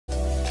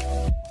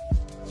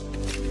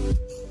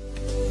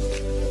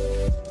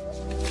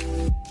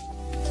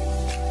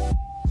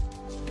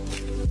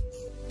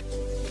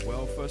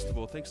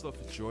thanks a lot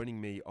for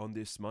joining me on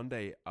this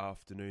Monday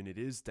afternoon. It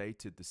is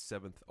dated the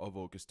 7th of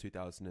August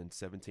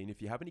 2017. If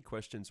you have any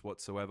questions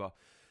whatsoever,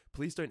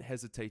 please don't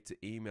hesitate to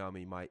email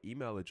me. My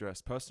email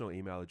address, personal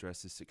email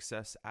address, is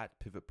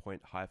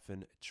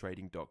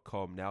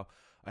success@pivotpoint-trading.com. Now,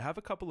 I have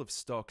a couple of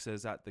stocks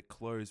as at the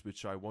close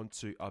which I want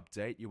to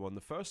update you on.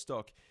 The first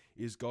stock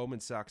is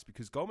Goldman Sachs,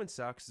 because Goldman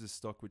Sachs is a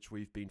stock which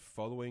we've been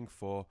following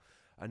for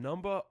a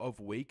number of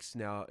weeks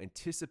now,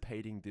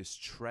 anticipating this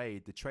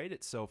trade. The trade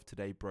itself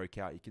today broke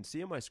out. You can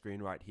see on my screen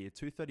right here,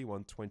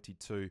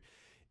 231.22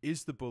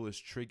 is the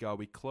bullish trigger.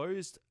 We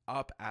closed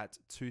up at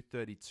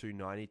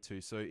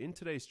 232.92. So in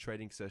today's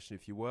trading session,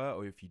 if you were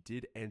or if you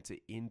did enter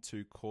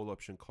into call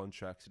option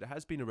contracts, it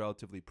has been a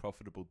relatively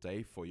profitable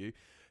day for you.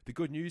 The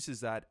good news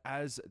is that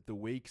as the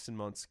weeks and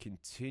months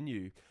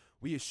continue,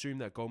 we assume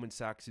that Goldman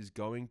Sachs is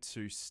going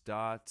to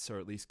start, or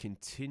at least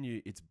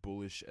continue, its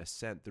bullish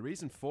ascent. The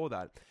reason for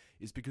that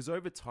is because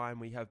over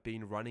time we have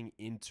been running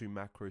into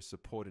macro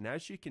support. And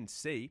as you can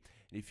see,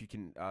 if you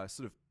can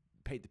sort of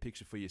paint the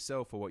picture for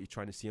yourself, or what you're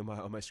trying to see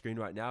on my screen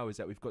right now, is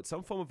that we've got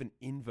some form of an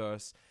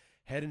inverse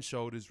head and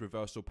shoulders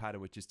reversal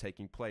pattern which is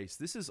taking place.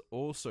 This is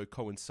also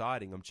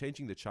coinciding, I'm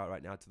changing the chart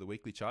right now to the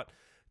weekly chart,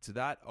 to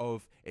that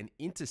of an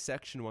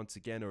intersection once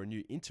again, or a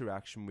new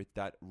interaction with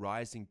that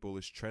rising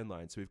bullish trend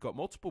line. So we've got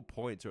multiple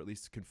points, or at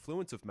least a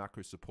confluence of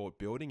macro support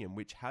building, and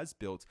which has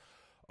built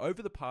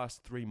over the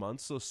past 3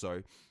 months or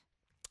so.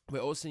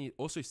 We're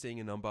also seeing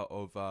a number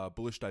of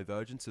bullish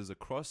divergences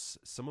across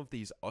some of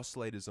these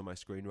oscillators on my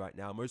screen right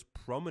now, most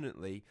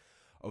prominently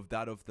of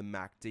that of the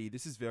MACD.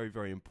 This is very,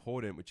 very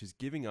important, which is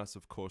giving us,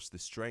 of course, the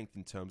strength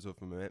in terms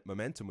of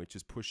momentum, which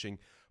is pushing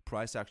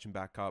price action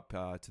back up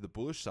to the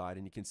bullish side.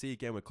 And you can see,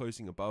 again, we're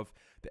closing above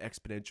the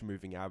exponential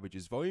moving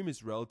averages. Volume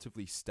is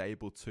relatively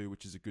stable too,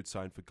 which is a good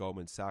sign for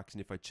Goldman Sachs.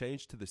 And if I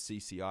change to the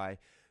CCI,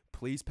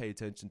 please pay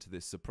attention to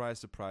this. Surprise,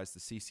 surprise, the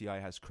CCI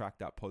has cracked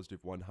that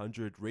positive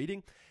 100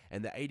 reading,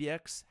 and the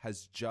ADX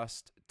has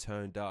just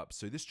turned up.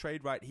 So this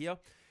trade right here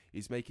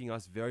is making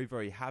us very,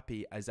 very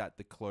happy as at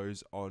the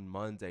close on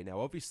Monday.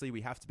 Now, obviously,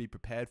 we have to be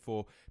prepared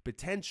for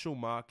potential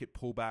market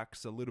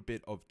pullbacks, a little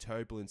bit of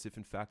turbulence if,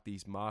 in fact,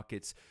 these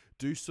markets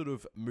do sort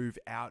of move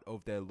out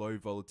of their low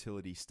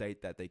volatility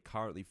state that they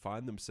currently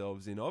find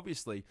themselves in.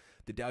 Obviously,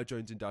 the Dow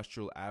Jones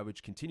Industrial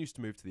Average continues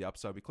to move to the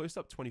upside. We closed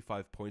up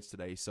 25 points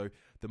today, so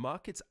the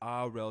markets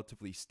are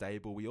relatively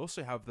stable. We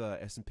also have the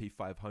S&P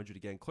 500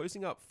 again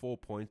closing up 4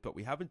 points, but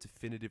we haven't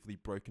definitively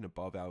broken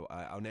above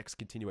our next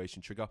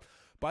continuation trigger.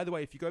 By the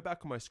way, if you go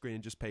back on my screen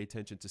and just pay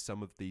attention to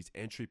some of these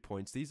entry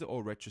points, these are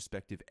all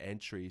retrospective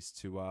entries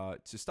to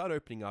start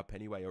opening up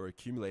anyway, or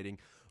accumulating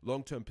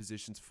long-term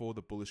positions for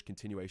the bullish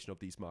continuation of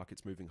these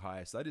markets moving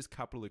higher. So that is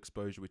capital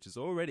exposure, which is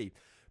already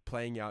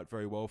playing out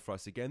very well for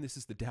us. Again, this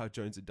is the Dow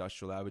Jones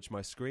Industrial Average.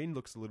 My screen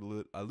looks a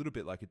little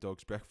bit like a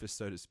dog's breakfast,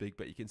 so to speak,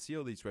 but you can see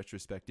all these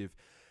retrospective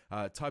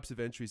types of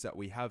entries that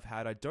we have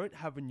had. I don't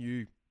have a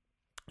new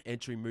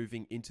entry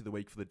moving into the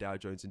week for the Dow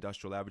Jones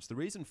Industrial Average. The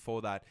reason for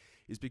that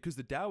is because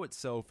the Dow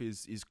itself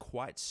is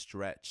quite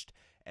stretched.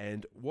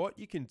 And what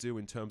you can do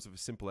in terms of a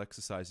simple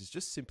exercise is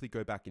just simply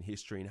go back in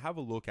history and have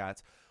a look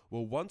at,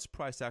 well, once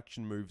price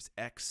action moves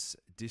X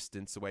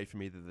distance away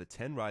from either the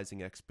 10 rising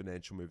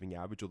exponential moving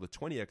average or the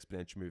 20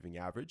 exponential moving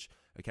average,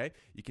 okay,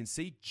 you can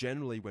see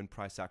generally when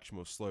price action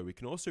will slow. We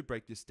can also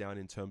break this down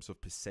in terms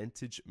of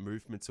percentage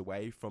movements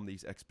away from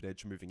these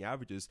exponential moving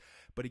averages.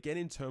 But again,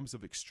 in terms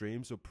of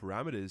extremes or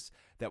parameters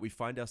that we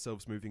find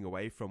ourselves moving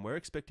away from, we're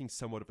expecting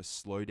somewhat of a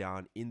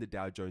slowdown in the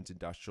Dow Jones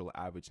Industrial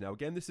Average. Now,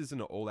 again, this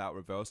isn't an all-out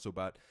reversal,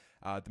 but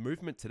the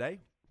movement today,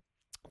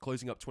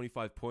 closing up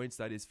 25 points,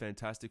 that is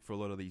fantastic for a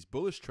lot of these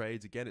bullish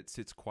trades. Again, it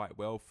sits quite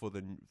well for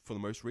the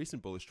most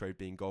recent bullish trade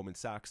being Goldman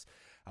Sachs.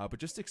 But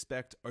just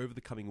expect over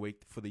the coming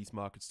week for these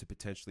markets to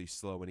potentially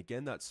slow. And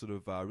again, that sort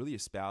of really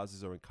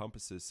espouses or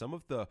encompasses some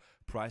of the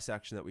price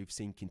action that we've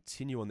seen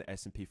continue on the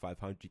S&P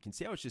 500. You can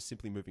see how it's just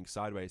simply moving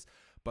sideways,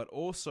 but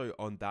also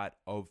on that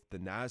of the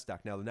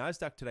NASDAQ. Now, the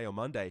NASDAQ today on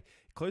Monday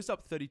closed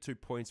up 32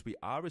 points. We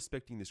are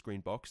respecting this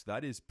green box.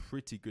 That is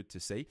pretty good to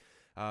see.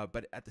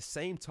 But at the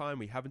same time,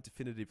 we haven't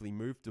definitively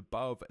moved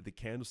above the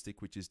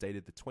candlestick, which is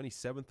dated the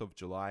 27th of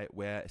July,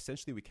 where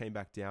essentially we came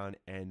back down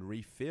and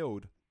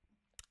refilled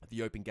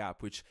the open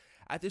gap, which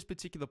at this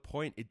particular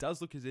point, it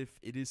does look as if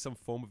it is some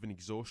form of an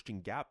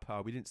exhaustion gap.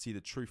 We didn't see the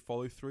true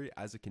follow through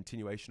as a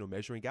continuation or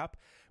measuring gap.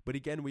 But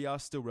again, we are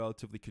still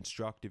relatively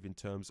constructive in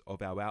terms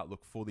of our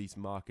outlook for these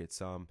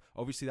markets.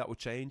 Obviously, that will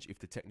change if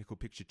the technical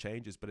picture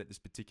changes, but at this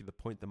particular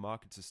point, the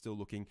markets are still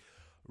looking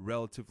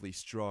relatively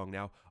strong.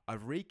 Now,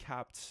 I've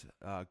recapped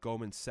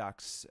Goldman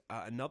Sachs.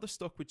 Another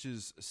stock which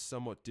is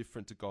somewhat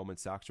different to Goldman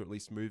Sachs, or at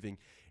least moving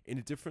in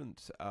a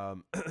different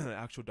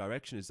actual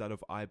direction, is that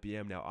of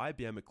IBM. Now,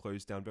 IBM it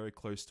closed down very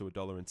close to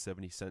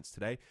 $1.70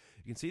 today.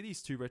 You can see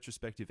these two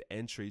retrospective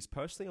entries.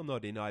 Personally, I'm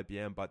not in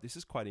IBM, but this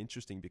is quite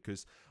interesting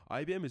because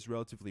IBM is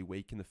relatively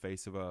weak in the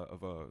face of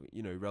a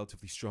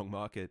relatively strong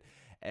market,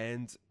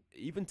 and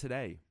even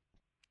today,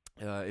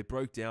 It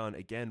broke down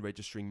again,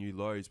 registering new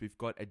lows. We've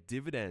got a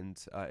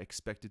dividend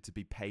expected to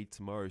be paid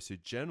tomorrow. So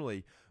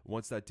generally,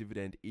 once that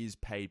dividend is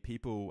paid,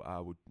 people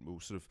will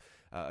sort of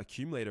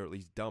accumulate or at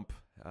least dump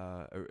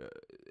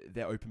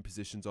their open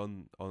positions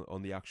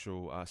on the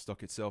actual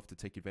stock itself to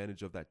take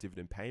advantage of that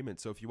dividend payment.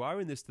 So if you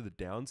are in this to the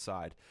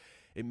downside,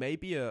 it may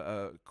be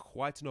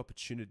quite an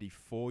opportunity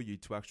for you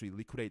to actually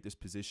liquidate this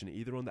position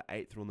either on the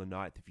 8th or on the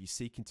 9th. If you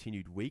see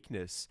continued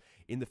weakness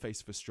in the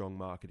face of a strong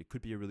market, it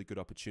could be a really good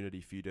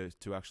opportunity for you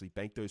to actually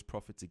bank those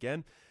profits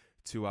again,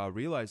 to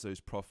realize those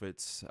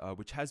profits,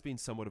 which has been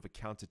somewhat of a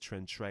counter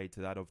trend trade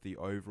to that of the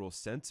overall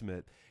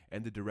sentiment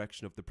and the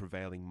direction of the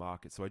prevailing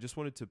market. So I just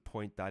wanted to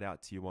point that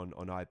out to you on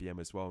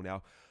IBM as well.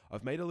 Now,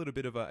 I've made a little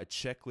bit of a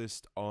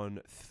checklist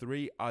on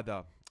 3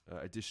 other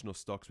additional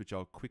stocks, which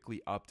I'll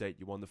quickly update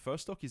you on. The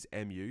first stock is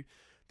MU.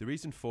 The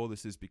reason for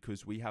this is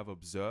because we have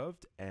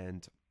observed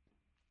and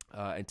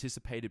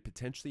anticipated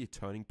potentially a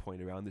turning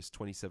point around this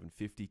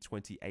 27.50,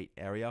 28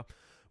 area.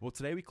 Well,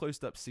 today we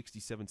closed up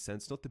 67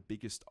 cents, not the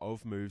biggest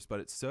of moves, but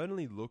it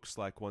certainly looks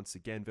like, once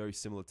again, very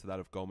similar to that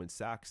of Goldman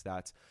Sachs,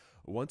 that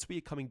once we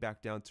are coming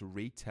back down to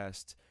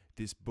retest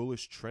this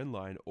bullish trend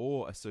line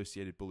or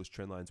associated bullish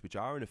trend lines, which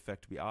are in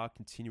effect, we are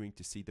continuing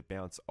to see the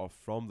bounce off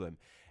from them.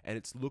 And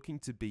it's looking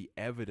to be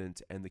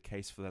evident, and the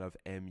case for that of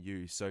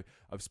MU. So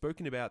I've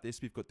spoken about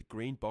this. We've got the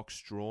green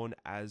box drawn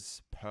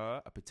as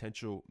per a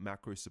potential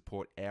macro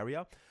support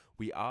area.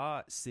 We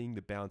are seeing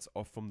the bounce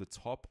off from the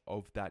top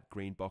of that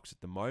green box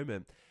at the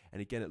moment.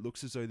 And again, it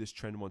looks as though this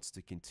trend wants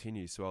to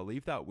continue. So I'll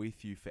leave that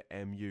with you for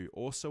MU.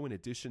 Also, in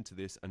addition to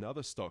this,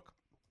 another stock,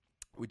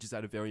 which is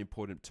at a very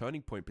important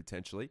turning point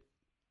potentially,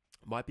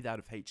 might be that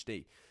of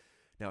HD.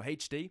 Now,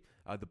 HD,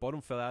 the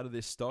bottom fell out of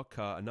this stock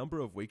a number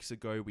of weeks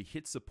ago. We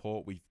hit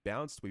support, we've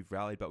bounced, we've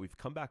rallied, but we've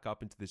come back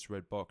up into this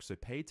red box. So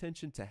pay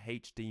attention to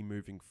HD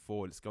moving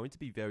forward. It's going to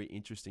be very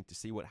interesting to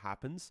see what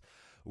happens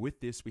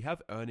with this. We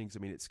have earnings. I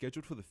mean, it's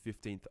scheduled for the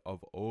 15th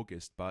of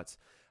August, but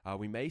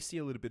we may see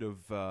a little bit of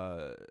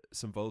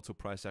some volatile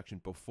price action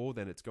before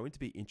then. It's going to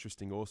be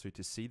interesting also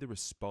to see the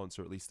response,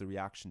 or at least the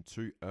reaction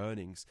to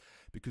earnings,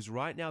 because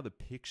right now the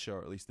picture,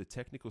 or at least the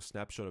technical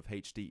snapshot of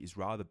HD, is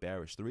rather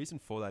bearish. The reason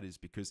for that is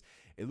because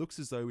it looks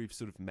as though we've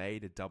sort of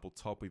made a double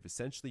top. We've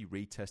essentially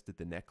retested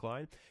the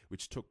neckline,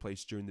 which took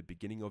place during the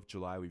beginning of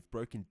July. We've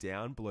broken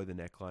down below the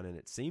neckline, and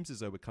it seems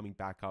as though we're coming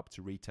back up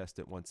to retest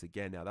it once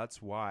again. Now,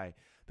 that's why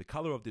the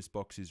color of this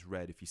box is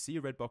red. If you see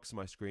a red box on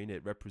my screen,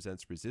 it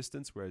represents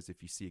resistance, whereas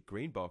if you see a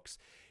green box,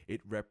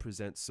 it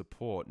represents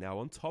support. Now,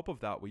 on top of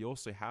that, we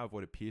also have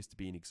what appears to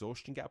be an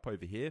exhaustion gap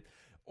over here,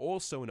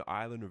 also an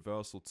island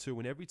reversal too.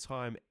 And every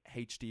time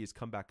HD has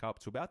come back up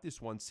to about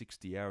this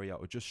 160 area,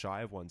 or just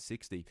shy of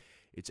 160,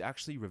 it's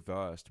actually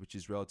reversed, which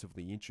is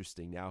relatively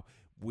interesting. Now,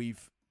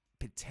 we've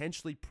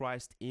potentially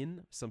priced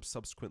in some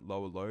subsequent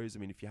lower lows. I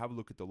mean, if you have a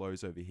look at the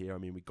lows over here, I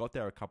mean, we got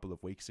there a couple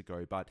of weeks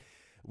ago, but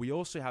we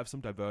also have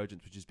some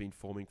divergence, which has been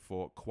forming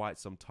for quite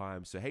some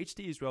time. So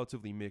HD is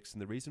relatively mixed,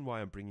 and the reason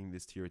why I'm bringing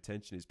this to your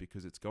attention is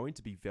because it's going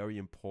to be very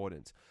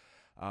important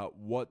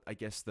what I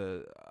guess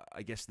the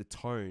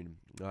tone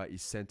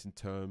is sent in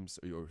terms,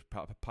 or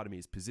pardon me,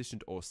 is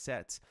positioned or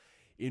set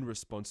in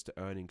response to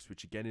earnings,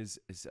 which again is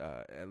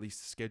at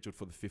least scheduled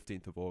for the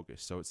 15th of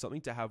August. So it's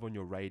something to have on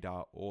your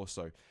radar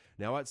also.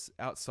 Now,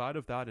 outside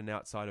of that and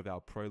outside of our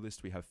pro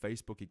list, we have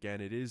Facebook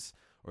again. It is,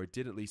 or it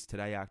did at least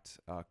today, act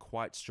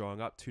quite strong,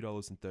 up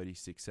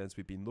 $2.36.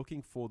 We've been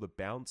looking for the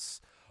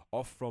bounce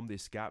off from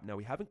this gap. Now,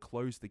 we haven't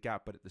closed the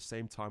gap, but at the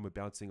same time, we're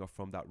bouncing off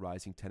from that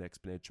rising 10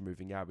 exponential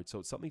moving average. So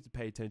it's something to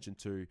pay attention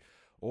to.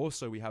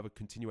 Also, we have a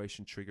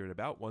continuation trigger at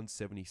about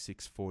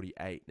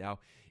 176.48. Now,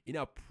 in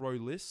our pro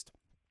list,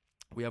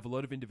 we have a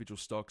lot of individual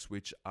stocks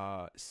which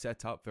are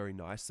set up very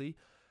nicely.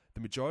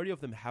 The majority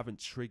of them haven't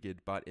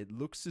triggered, but it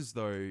looks as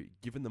though,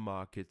 given the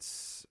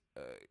market's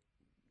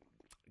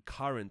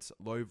current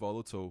low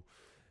volatile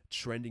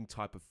trending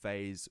type of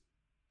phase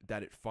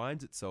that it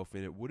finds itself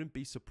in, it wouldn't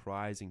be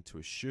surprising to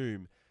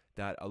assume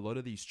that a lot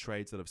of these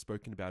trades that I've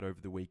spoken about over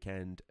the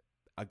weekend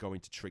are going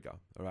to trigger.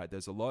 All right,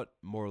 there's a lot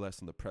more or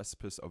less on the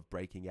precipice of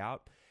breaking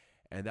out,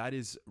 and that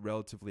is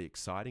relatively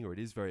exciting, or it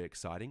is very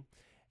exciting.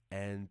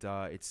 And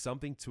it's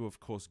something to, of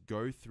course,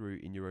 go through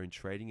in your own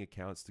trading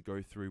accounts, to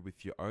go through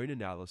with your own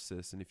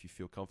analysis. And if you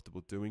feel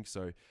comfortable doing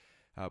so,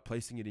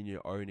 placing it in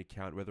your own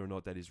account, whether or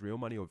not that is real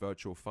money or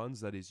virtual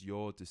funds, that is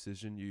your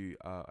decision. You,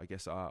 I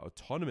guess, are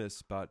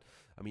autonomous. But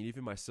I mean,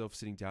 even myself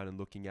sitting down and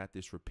looking at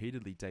this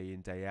repeatedly day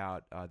in, day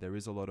out, there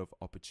is a lot of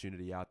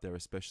opportunity out there,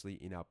 especially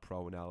in our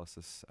pro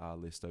analysis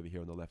list over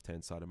here on the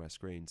left-hand side of my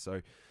screen. So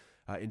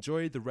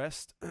enjoy the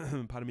rest,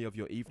 pardon me, of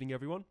your evening,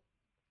 everyone.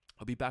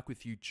 I'll be back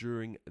with you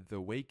during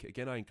the week.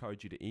 Again, I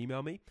encourage you to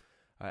email me.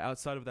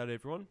 Outside of that,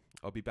 everyone,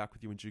 I'll be back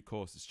with you in due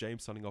course. It's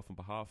James signing off on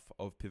behalf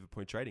of Pivot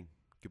Point Trading.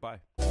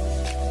 Goodbye.